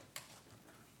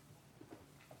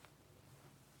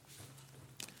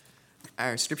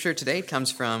Our scripture today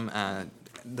comes from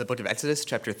the book of Exodus,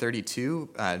 chapter 32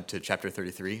 to chapter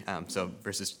 33, so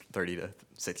verses 30 to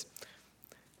 6.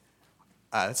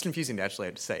 That's confusing to actually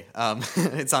have to say.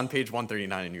 It's on page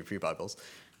 139 in your free Bibles.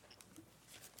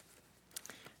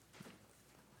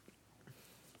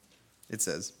 It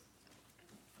says,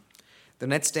 "The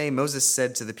next day Moses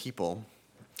said to the people,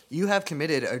 'You have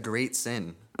committed a great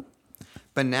sin.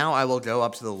 But now I will go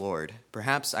up to the Lord.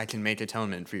 Perhaps I can make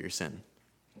atonement for your sin.'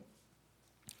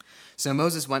 So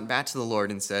Moses went back to the Lord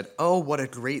and said, 'Oh, what a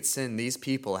great sin these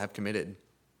people have committed.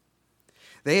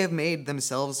 They have made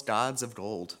themselves gods of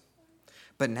gold.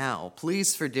 But now,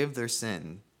 please forgive their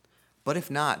sin. But if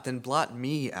not, then blot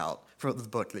me out from the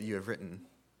book that you have written.'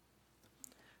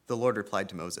 The Lord replied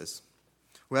to Moses,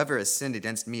 'Whoever has sinned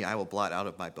against me, I will blot out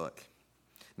of my book.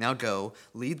 Now go,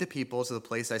 lead the people to the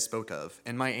place I spoke of,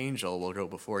 and my angel will go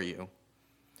before you.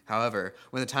 However,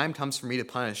 when the time comes for me to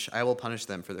punish, I will punish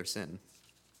them for their sin.'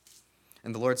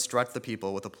 And the Lord struck the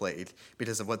people with a plague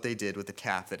because of what they did with the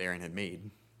calf that Aaron had made.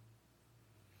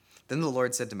 Then the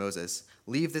Lord said to Moses,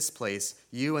 'Leave this place,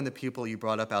 you and the people you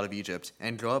brought up out of Egypt,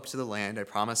 and go up to the land I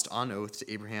promised on oath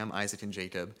to Abraham, Isaac, and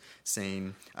Jacob,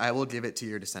 saying, I will give it to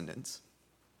your descendants.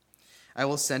 I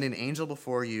will send an angel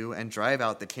before you and drive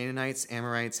out the Canaanites,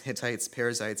 Amorites, Hittites,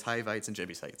 Perizzites, Hivites, and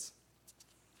Jebusites.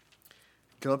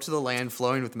 Go up to the land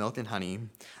flowing with milk and honey,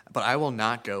 but I will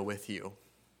not go with you,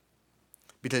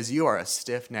 because you are a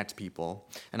stiff-necked people,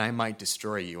 and I might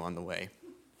destroy you on the way.'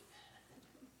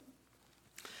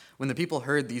 When the people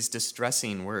heard these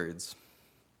distressing words,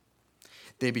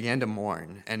 they began to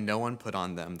mourn, and no one put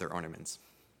on them their ornaments.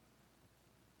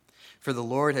 For the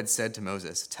Lord had said to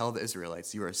Moses, 'Tell the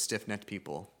Israelites, you are a stiff-necked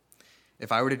people.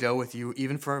 If I were to go with you,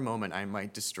 even for a moment, I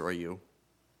might destroy you.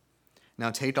 Now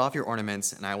take off your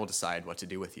ornaments, and I will decide what to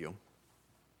do with you.'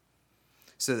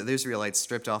 So that the Israelites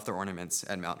stripped off their ornaments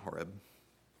at Mount Horeb.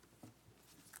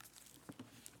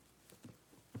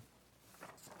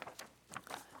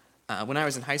 When I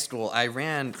was in high school, I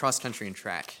ran cross-country and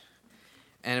track.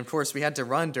 And of course, we had to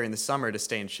run during the summer to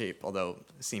stay in shape, although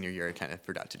senior year I kind of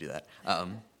forgot to do that,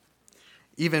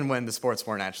 even when the sports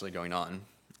weren't actually going on.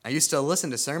 I used to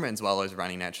listen to sermons while I was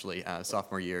running, actually,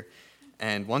 sophomore year.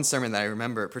 And one sermon that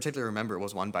I particularly remember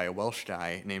was one by a Welsh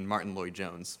guy named Martin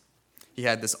Lloyd-Jones. He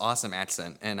had this awesome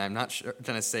accent, and I'm not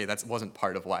going to say that wasn't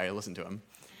part of why I listened to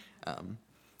him.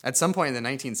 At some point in the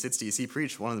 1960s, he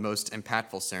preached one of the most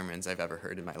impactful sermons I've ever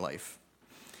heard in my life.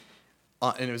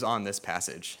 And it was on this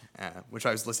passage, which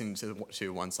I was listening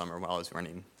to one summer while I was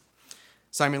running.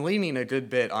 So I'm leaning a good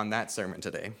bit on that sermon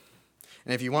today.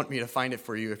 And if you want me to find it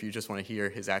for you, if you just want to hear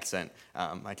his accent,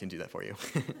 I can do that for you.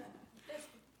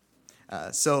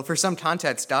 So for some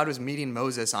context, God was meeting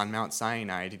Moses on Mount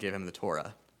Sinai to give him the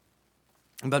Torah.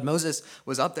 But Moses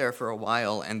was up there for a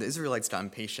while, and the Israelites got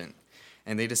impatient.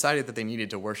 And they decided that they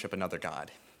needed to worship another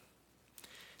god.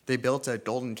 They built a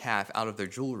golden calf out of their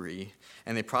jewelry,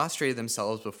 and they prostrated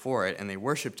themselves before it, and they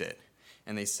worshipped it.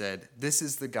 And they said, "This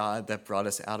is the God that brought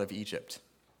us out of Egypt."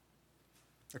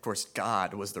 Of course,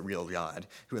 God was the real God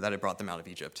that had brought them out of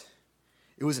Egypt.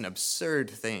 It was an absurd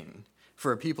thing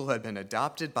for a people who had been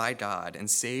adopted by God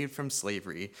and saved from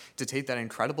slavery to take that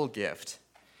incredible gift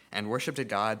and worship a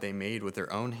God they made with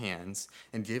their own hands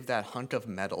and give that hunk of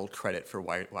metal credit for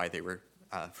why they were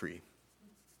free.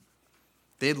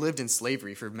 They had lived in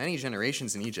slavery for many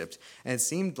generations in Egypt, and it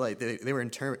seemed like they were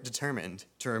determined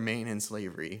to remain in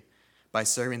slavery by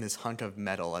serving this hunk of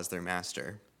metal as their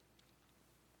master.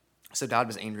 So God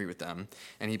was angry with them,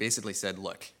 and he basically said,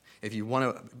 "Look, if you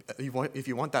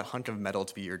want that hunk of metal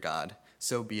to be your God,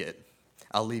 so be it.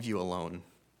 I'll leave you alone.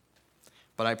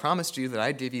 But I promised you that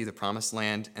I'd give you the promised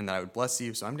land and that I would bless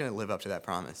you, so I'm going to live up to that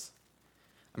promise.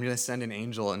 I'm going to send an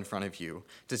angel in front of you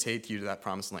to take you to that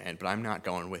promised land, but I'm not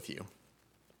going with you."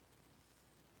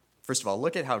 First of all,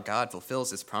 look at how God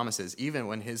fulfills his promises even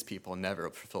when his people never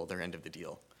fulfill their end of the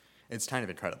deal. It's kind of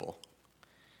incredible.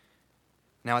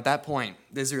 Now, at that point,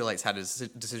 the Israelites had a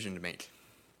decision to make.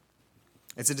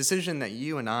 It's a decision that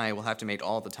you and I will have to make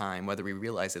all the time, whether we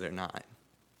realize it or not.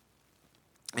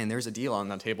 And there's a deal on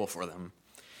the table for them.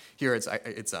 Here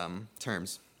it's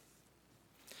terms.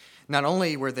 Not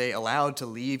only were they allowed to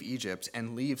leave Egypt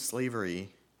and leave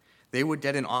slavery, they would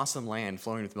get an awesome land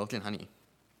flowing with milk and honey.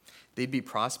 They'd be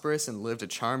prosperous and lived a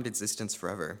charmed existence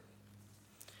forever.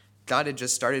 God had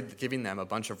just started giving them a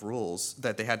bunch of rules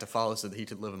that they had to follow so that he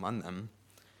could live among them.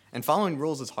 And following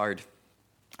rules is hard.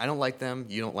 I don't like them,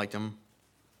 you don't like them.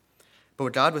 But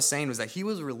what God was saying was that he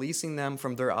was releasing them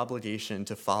from their obligation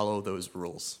to follow those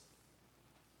rules.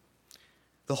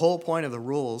 The whole point of the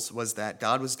rules was that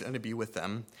God was going to be with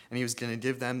them, and he was going to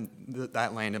give them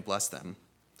that land and bless them.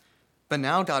 But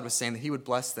now God was saying that he would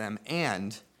bless them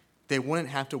and they wouldn't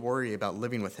have to worry about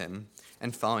living with him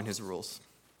and following his rules.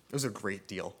 It was a great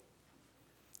deal.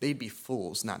 They'd be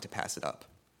fools not to pass it up,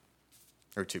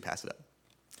 or to pass it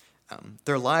up.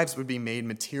 Their lives would be made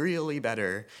materially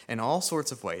better in all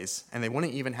sorts of ways, and they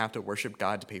wouldn't even have to worship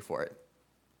God to pay for it.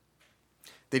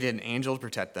 They get an angel to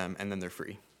protect them, and then they're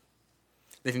free.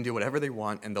 They can do whatever they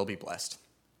want, and they'll be blessed.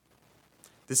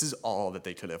 This is all that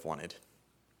they could have wanted.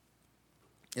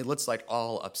 It looks like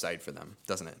all upside for them,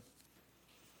 doesn't it?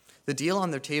 The deal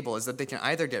on their table is that they can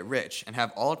either get rich and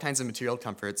have all kinds of material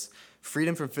comforts,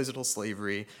 freedom from physical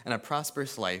slavery, and a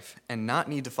prosperous life, and not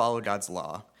need to follow God's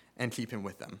law and keep him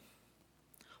with them.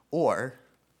 Or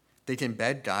they can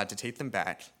beg God to take them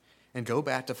back and go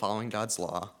back to following God's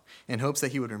law in hopes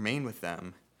that he would remain with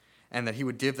them and that he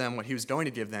would give them what he was going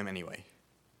to give them anyway.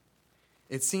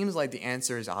 It seems like the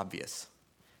answer is obvious.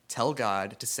 Tell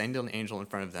God to send an angel in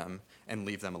front of them and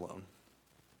leave them alone.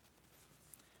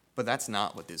 But that's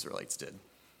not what the Israelites did.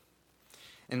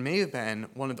 It may have been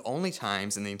one of the only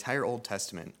times in the entire Old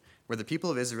Testament where the people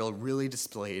of Israel really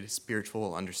displayed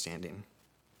spiritual understanding.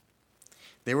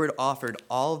 They were offered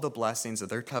all of the blessings of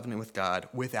their covenant with God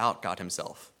without God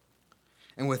himself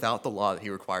and without the law that he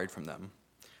required from them,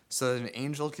 so that an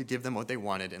angel could give them what they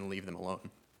wanted and leave them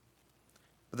alone.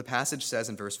 But the passage says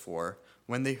in verse 4,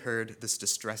 when they heard this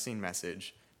distressing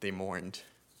message, they mourned.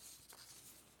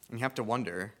 And you have to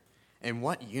wonder, in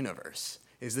what universe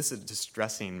is this a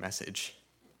distressing message?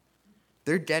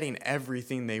 They're getting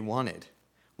everything they wanted.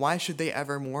 Why should they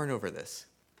ever mourn over this?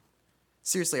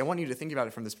 Seriously, I want you to think about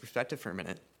it from this perspective for a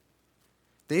minute.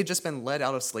 They had just been led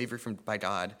out of slavery by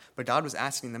God, but God was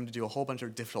asking them to do a whole bunch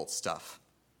of difficult stuff.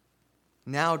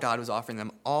 Now God was offering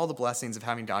them all the blessings of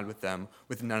having God with them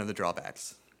with none of the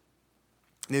drawbacks.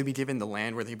 They would be given the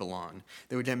land where they belong.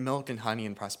 They would get milk and honey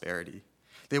and prosperity.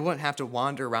 They wouldn't have to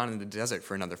wander around in the desert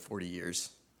for another 40 years.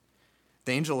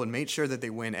 The angel would make sure that they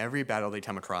win every battle they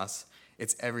come across.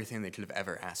 It's everything they could have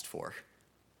ever asked for.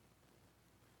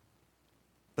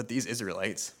 But these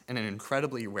Israelites, in an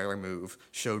incredibly rare move,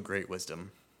 showed great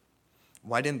wisdom.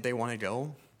 Why didn't they want to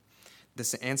go?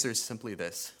 The answer is simply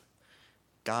this: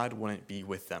 God wouldn't be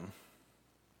with them.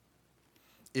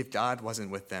 If God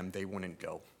wasn't with them, they wouldn't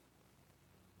go.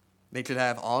 They could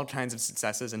have all kinds of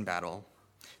successes in battle.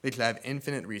 They could have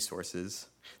infinite resources.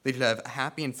 They could have a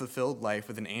happy and fulfilled life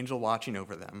with an angel watching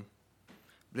over them.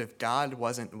 But if God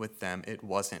wasn't with them, it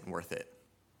wasn't worth it.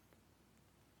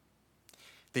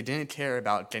 They didn't care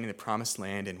about getting the promised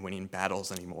land and winning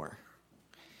battles anymore.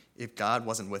 If God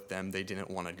wasn't with them, they didn't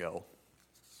want to go.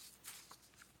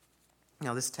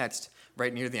 Now, this text,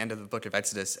 right near the end of the book of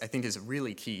Exodus, I think is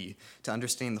really key to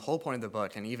understanding the whole point of the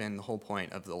book and even the whole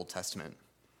point of the Old Testament.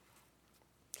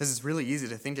 Because it's really easy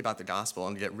to think about the gospel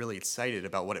and get really excited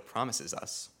about what it promises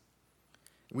us.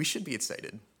 We should be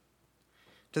excited.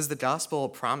 Because the gospel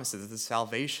promises the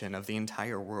salvation of the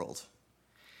entire world.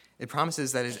 It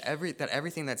promises that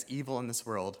everything that's evil in this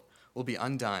world will be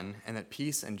undone and that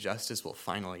peace and justice will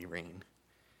finally reign.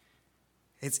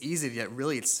 It's easy to get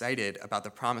really excited about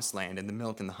the promised land and the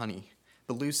milk and the honey,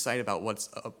 but lose sight about what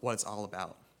it's all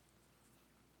about.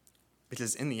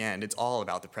 Because in the end, it's all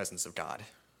about the presence of God.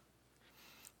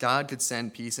 God could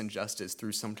send peace and justice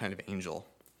through some kind of angel.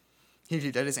 He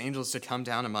could get his angels to come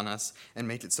down among us and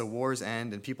make it so wars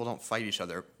end and people don't fight each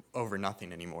other over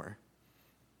nothing anymore.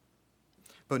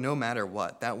 But no matter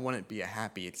what, that wouldn't be a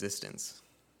happy existence.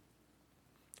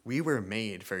 We were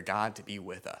made for God to be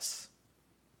with us.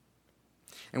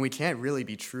 And we can't really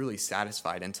be truly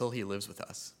satisfied until he lives with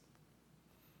us.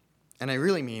 And I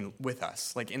really mean with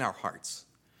us, like in our hearts.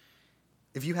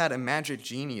 If you had a magic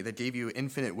genie that gave you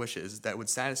infinite wishes that would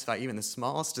satisfy even the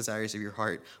smallest desires of your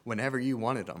heart whenever you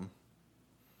wanted them,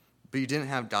 but you didn't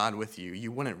have God with you, you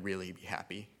wouldn't really be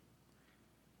happy.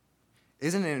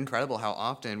 Isn't it incredible how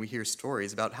often we hear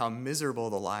stories about how miserable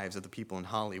the lives of the people in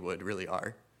Hollywood really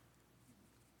are?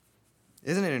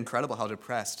 Isn't it incredible how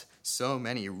depressed so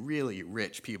many really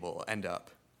rich people end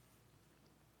up?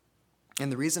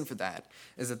 And the reason for that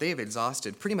is that they have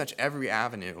exhausted pretty much every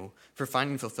avenue for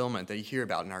finding fulfillment that you hear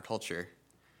about in our culture,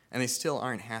 and they still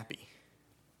aren't happy.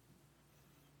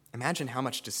 Imagine how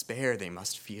much despair they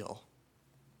must feel.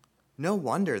 No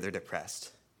wonder they're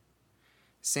depressed.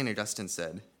 St. Augustine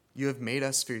said, "You have made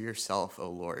us for yourself, O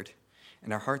Lord,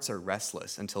 and our hearts are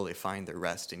restless until they find their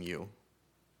rest in you."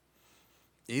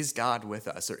 Is God with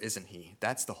us or isn't he?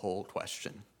 That's the whole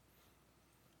question.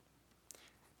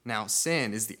 Now,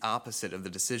 sin is the opposite of the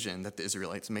decision that the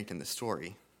Israelites make in the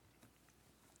story.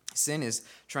 Sin is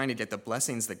trying to get the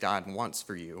blessings that God wants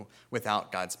for you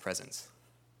without God's presence.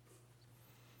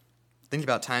 Think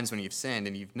about times when you've sinned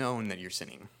and you've known that you're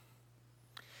sinning.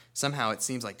 Somehow it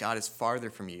seems like God is farther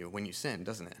from you when you sin,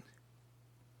 doesn't it?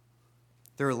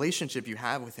 The relationship you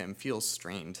have with him feels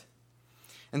strained.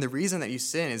 And the reason that you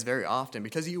sin is very often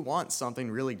because you want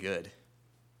something really good.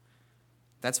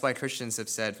 That's why Christians have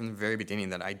said from the very beginning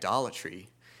that idolatry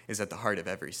is at the heart of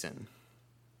every sin.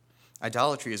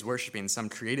 Idolatry is worshiping some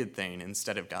created thing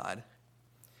instead of God.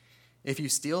 If you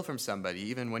steal from somebody,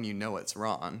 even when you know it's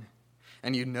wrong,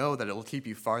 and you know that it will keep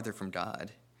you farther from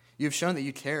God, you've shown that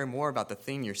you care more about the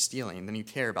thing you're stealing than you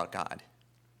care about God.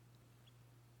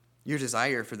 Your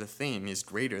desire for the thing is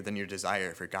greater than your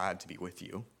desire for God to be with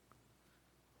you.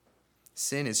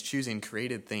 Sin is choosing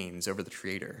created things over the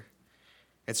Creator.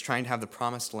 It's trying to have the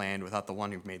promised land without the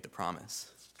one who made the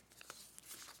promise.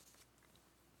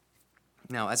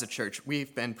 Now, as a church,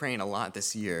 we've been praying a lot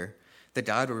this year that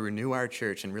God will renew our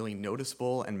church in really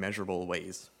noticeable and measurable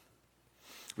ways.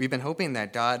 We've been hoping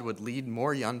that God would lead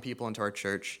more young people into our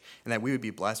church and that we would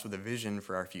be blessed with a vision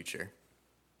for our future.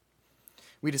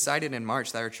 We decided in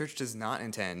March that our church does not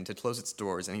intend to close its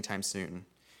doors anytime soon,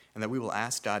 and that we will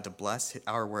ask God to bless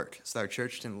our work so that our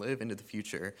church can live into the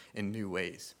future in new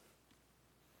ways.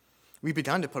 We've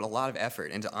begun to put a lot of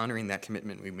effort into honoring that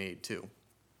commitment we made, too.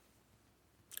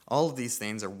 All of these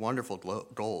things are wonderful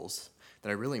goals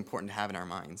that are really important to have in our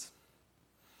minds.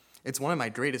 It's one of my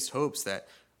greatest hopes that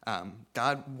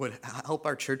God would help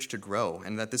our church to grow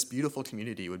and that this beautiful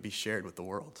community would be shared with the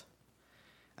world.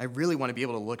 I really want to be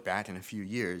able to look back in a few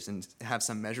years and have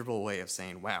some measurable way of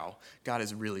saying, wow, God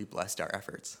has really blessed our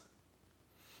efforts.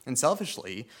 And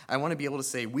selfishly, I want to be able to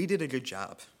say, we did a good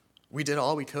job. We did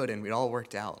all we could and it all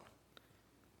worked out.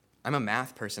 I'm a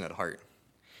math person at heart,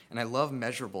 and I love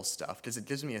measurable stuff because it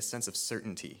gives me a sense of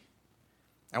certainty.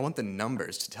 I want the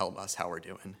numbers to tell us how we're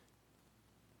doing.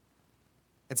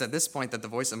 It's at this point that the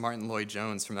voice of Martin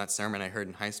Lloyd-Jones from that sermon I heard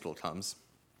in high school comes.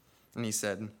 And he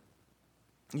said,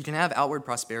 "You can have outward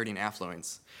prosperity and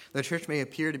affluence. The church may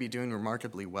appear to be doing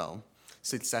remarkably well.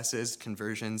 Successes,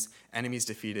 conversions, enemies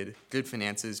defeated, good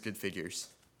finances, good figures.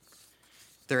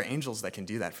 There are angels that can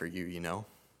do that for you, you know.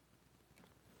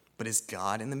 But is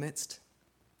God in the midst?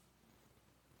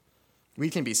 We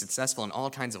can be successful in all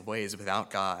kinds of ways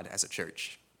without God as a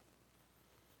church.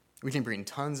 We can bring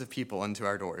tons of people into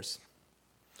our doors.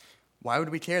 Why would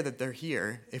we care that they're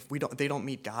here if they don't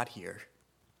meet God here?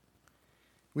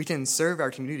 We can serve our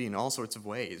community in all sorts of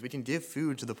ways. We can give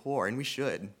food to the poor, and we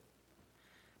should,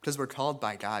 because we're called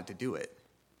by God to do it.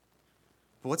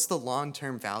 But what's the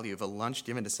long-term value of a lunch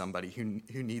given to somebody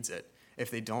who needs it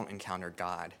if they don't encounter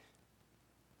God?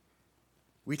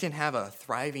 We can have a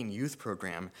thriving youth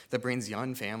program that brings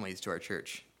young families to our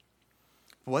church.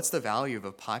 But what's the value of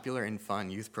a popular and fun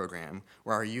youth program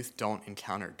where our youth don't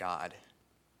encounter God?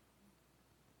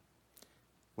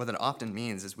 What that often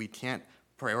means is we can't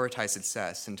prioritize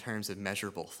success in terms of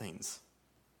measurable things.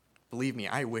 Believe me,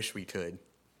 I wish we could.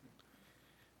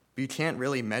 But you can't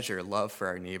really measure love for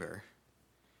our neighbor.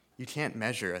 You can't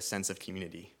measure a sense of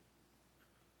community.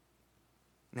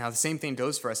 Now, the same thing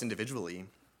goes for us individually.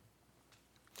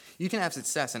 You can have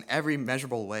success in every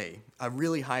measurable way, a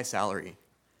really high salary,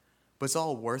 but it's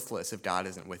all worthless if God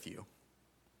isn't with you.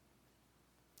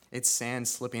 It's sand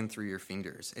slipping through your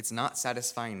fingers. It's not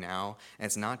satisfying now, and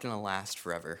it's not going to last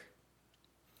forever.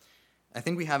 I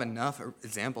think we have enough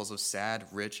examples of sad,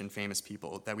 rich, and famous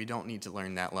people that we don't need to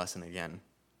learn that lesson again.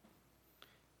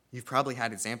 You've probably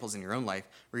had examples in your own life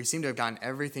where you seem to have gotten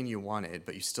everything you wanted,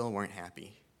 but you still weren't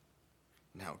happy.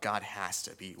 No, God has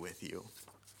to be with you.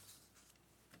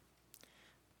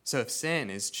 So if sin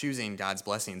is choosing God's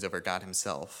blessings over God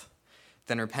himself,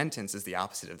 then repentance is the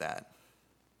opposite of that.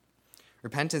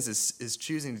 Repentance is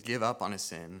choosing to give up on a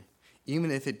sin,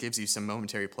 even if it gives you some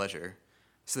momentary pleasure,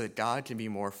 so that God can be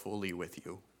more fully with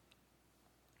you.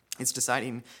 It's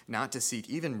deciding not to seek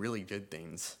even really good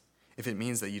things if it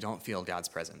means that you don't feel God's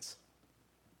presence.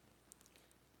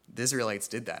 The Israelites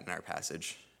did that in our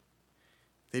passage.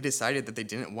 They decided that they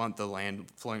didn't want the land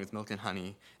flowing with milk and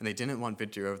honey, and they didn't want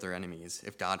victory over their enemies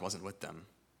if God wasn't with them.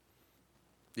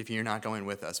 If you're not going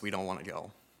with us, we don't want to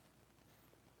go.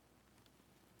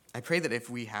 I pray that if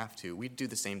we have to, we'd do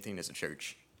the same thing as a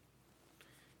church.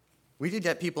 We could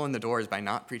get people in the doors by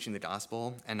not preaching the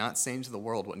gospel and not saying to the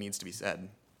world what needs to be said.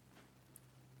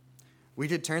 We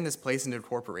could turn this place into a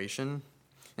corporation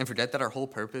and forget that our whole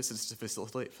purpose is to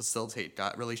facilitate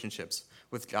relationships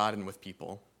with God and with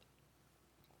people.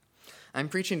 I'm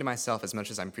preaching to myself as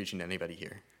much as I'm preaching to anybody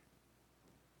here.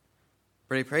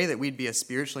 But I pray that we'd be a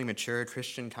spiritually mature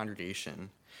Christian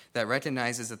congregation that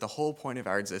recognizes that the whole point of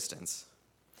our existence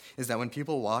is that when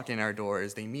people walk in our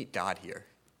doors, they meet God here.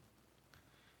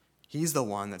 He's the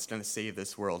one that's going to save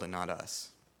this world and not us.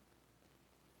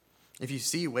 If you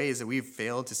see ways that we've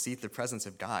failed to seek the presence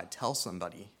of God, tell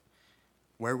somebody.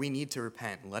 Where we need to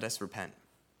repent, let us repent.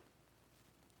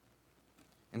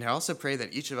 And I also pray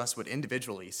that each of us would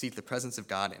individually seek the presence of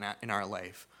God in our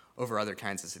life over other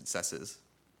kinds of successes.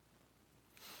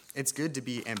 It's good to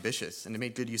be ambitious and to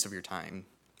make good use of your time.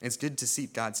 It's good to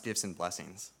seek God's gifts and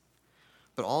blessings.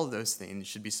 But all of those things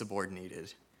should be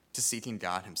subordinated to seeking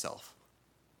God himself.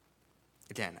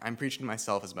 Again, I'm preaching to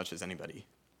myself as much as anybody.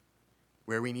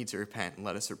 Where we need to repent,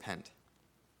 let us repent.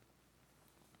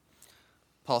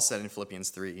 Paul said in Philippians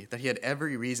 3 that he had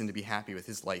every reason to be happy with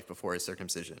his life before his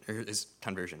circumcision, or his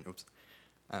conversion.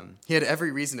 He had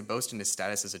every reason to boast in his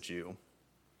status as a Jew,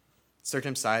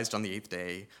 circumcised on the 8th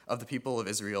day, of the people of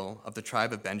Israel, of the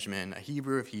tribe of Benjamin, a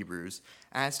Hebrew of Hebrews,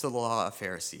 as to the law, a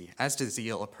Pharisee, as to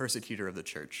zeal, a persecutor of the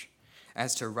church,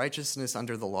 as to righteousness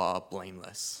under the law,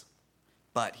 blameless.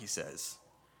 But, he says,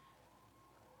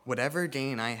 whatever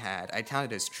gain I had, I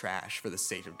counted as trash for the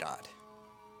sake of God.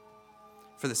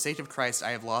 For the sake of Christ,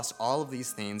 I have lost all of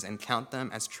these things and count them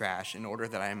as trash in order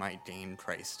that I might gain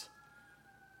Christ.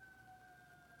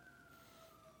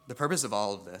 The purpose of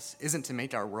all of this isn't to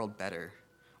make our world better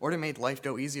or to make life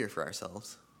go easier for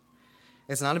ourselves.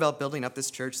 It's not about building up this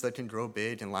church that can grow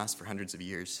big and last for hundreds of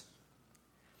years.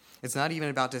 It's not even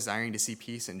about desiring to see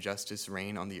peace and justice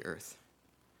reign on the earth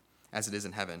as it is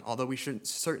in heaven, although we should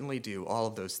certainly do all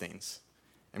of those things,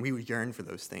 and we would yearn for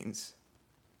those things.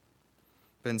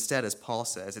 But instead, as Paul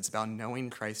says, it's about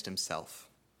knowing Christ himself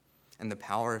and the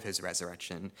power of his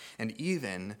resurrection and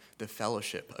even the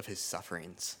fellowship of his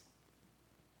sufferings.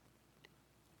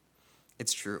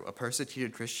 It's true, a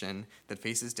persecuted Christian that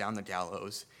faces down the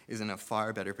gallows is in a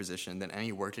far better position than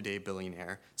any workaday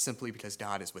billionaire simply because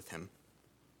God is with him.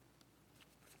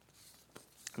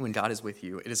 When God is with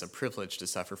you, it is a privilege to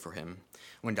suffer for him.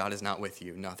 When God is not with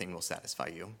you, nothing will satisfy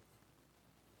you.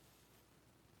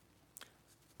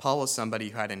 Paul was somebody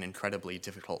who had an incredibly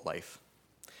difficult life,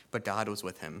 but God was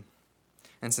with him.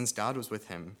 And since God was with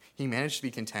him, he managed to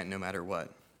be content no matter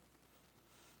what.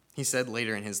 He said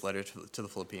later in his letter to the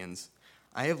Philippians,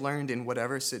 I have learned in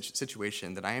whatever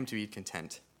situation that I am to be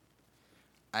content.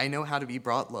 I know how to be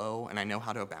brought low, and I know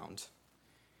how to abound.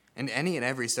 In any and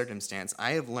every circumstance,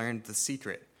 I have learned the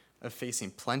secret of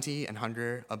facing plenty and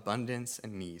hunger, abundance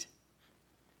and need.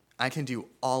 I can do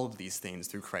all of these things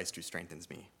through Christ who strengthens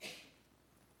me.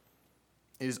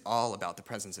 It is all about the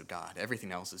presence of God.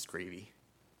 Everything else is gravy.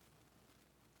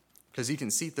 Because you can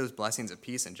seek those blessings of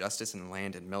peace and justice and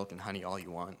land and milk and honey all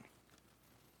you want.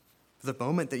 The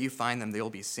moment that you find them, they will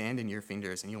be sand in your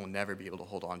fingers and you will never be able to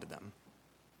hold on to them.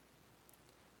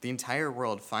 The entire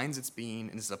world finds its being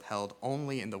and is upheld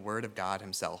only in the Word of God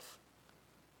himself.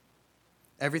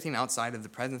 Everything outside of the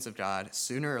presence of God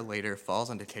sooner or later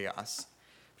falls into chaos,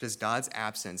 because God's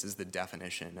absence is the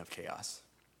definition of chaos.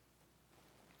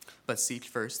 But seek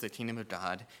first the kingdom of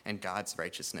God and God's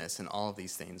righteousness, and all of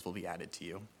these things will be added to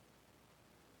you.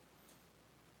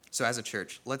 So as a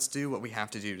church, let's do what we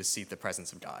have to do to seek the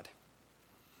presence of God.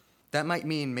 That might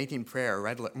mean making prayer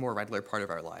a more regular part of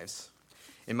our lives.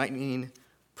 It might mean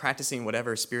practicing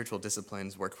whatever spiritual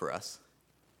disciplines work for us.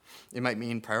 It might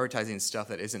mean prioritizing stuff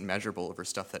that isn't measurable over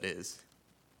stuff that is.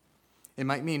 It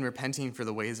might mean repenting for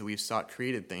the ways that we've sought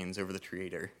created things over the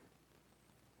Creator.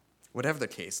 Whatever the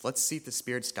case, let's seek the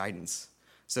Spirit's guidance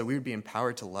so we would be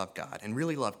empowered to love God and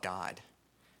really love God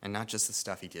and not just the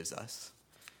stuff he gives us.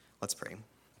 Let's pray.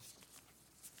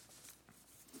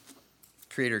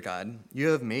 Creator God, you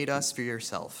have made us for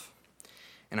yourself,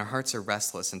 and our hearts are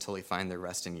restless until we find their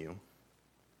rest in you.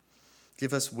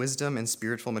 Give us wisdom and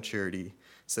spiritual maturity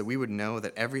so that we would know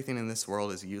that everything in this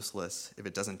world is useless if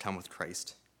it doesn't come with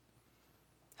Christ.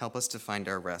 Help us to find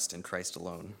our rest in Christ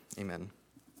alone. Amen.